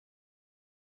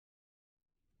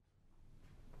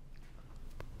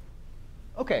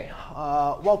Okay,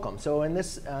 welcome. So in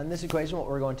this equation, what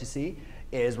we're going to see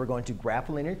is we're going to graph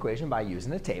a linear equation by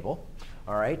using a table.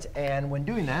 All right, and when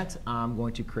doing that, I'm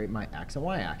going to create my x and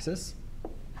y axis.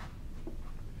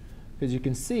 Because you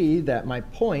can see that my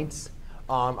points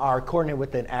are coordinated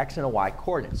with an x and a y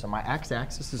coordinate. So my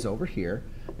x-axis is over here,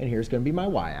 and here's going to be my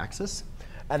y-axis.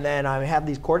 And then I have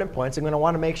these coordinate points. I'm going to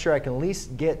want to make sure I can at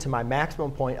least get to my maximum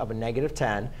point of a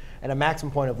 -10, and a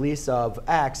maximum point of least of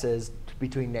x is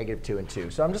between -2 and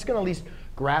 2. So I'm just going to at least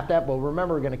graph that, but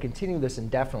remember, we're going to continue this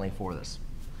indefinitely for this.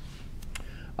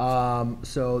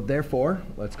 So therefore,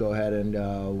 let's go ahead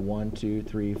and 1, 2,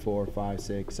 3, 4, 5,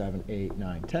 6, 7, 8,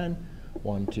 9, 10.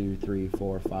 1, 2, 3,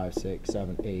 4, 5, 6,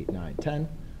 7, 8, 9, 10.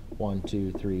 1,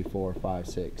 2, 3, 4, 5,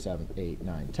 6, 7, 8,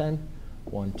 9, 10.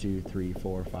 1, 2, 3,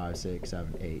 4, 5, 6,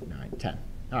 7, 8, 9, 10.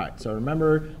 All right, so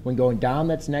remember, when going down,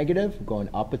 that's negative. Going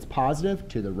up, it's positive.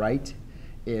 To the right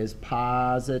is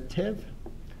positive,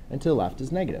 and to the left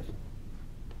is negative.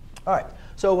 All right,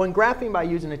 so when graphing by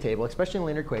using a table, especially in a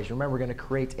linear equation, remember, we're going to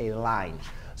create a line.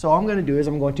 So all I'm going to do is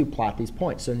I'm going to plot these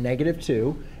points. So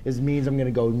 -2 means I'm going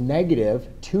to go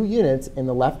 -2 units in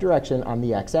the left direction on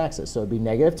the x-axis. So it'd be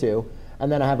 -2.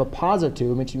 And then I have a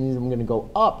 +2, which means I'm going to go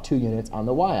up 2 units on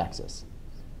the y-axis.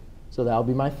 So that'll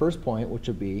be my first point, which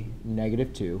will be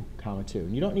 -2, 2.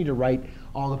 And you don't need to write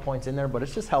all the points in there, but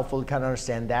it's just helpful to kind of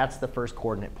understand that's the first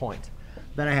coordinate point.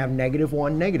 Then I have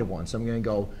 -1, -1. So I'm going to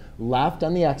go left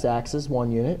on the x-axis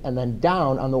 1 unit, and then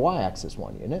down on the y-axis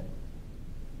 1 unit.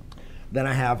 Then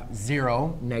I have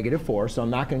 0, -4. So I'm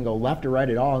not going to go left or right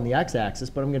at all on the x-axis,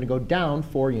 but I'm going to go down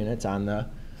 4 units on the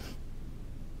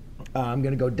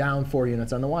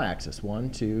y-axis. 1,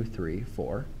 2, 3,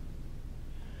 4.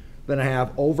 Then I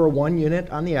have over 1 unit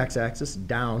on the x-axis,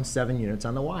 down 7 units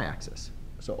on the y-axis.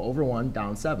 So over 1,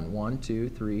 down 7. 1, 2,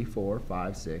 3, 4,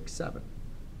 5, 6, 7.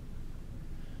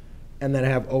 And then I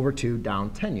have over 2,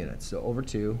 down 10 units. So over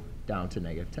 2, down to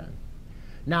 -10.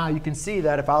 Now you can see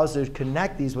that if I was to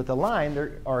connect these with a line,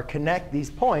 or connect these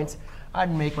points,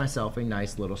 I'd make myself a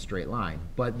nice little straight line.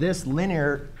 But this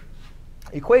linear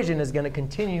equation is going to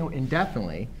continue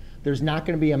indefinitely. There's not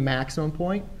going to be a maximum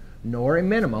point nor a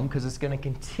minimum, because it's going to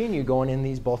continue going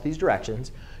in both these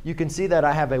directions. You can see that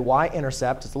I have a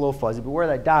y-intercept. It's a little fuzzy, but where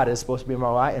that dot is supposed to be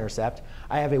my y-intercept.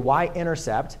 I have a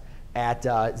y-intercept at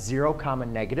 0,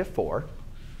 -4.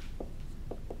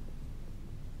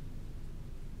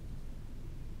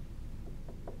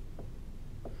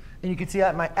 And you can see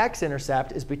that my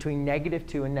x-intercept is between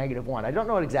 -2 and -1. I don't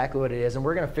know exactly what it is, and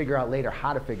we're going to figure out later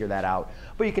how to figure that out.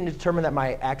 But you can determine that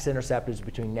my x-intercept is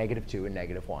between -2 and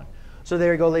 -1. So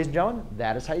there you go, ladies and gentlemen.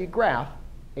 That is how you graph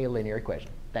a linear equation.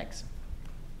 Thanks.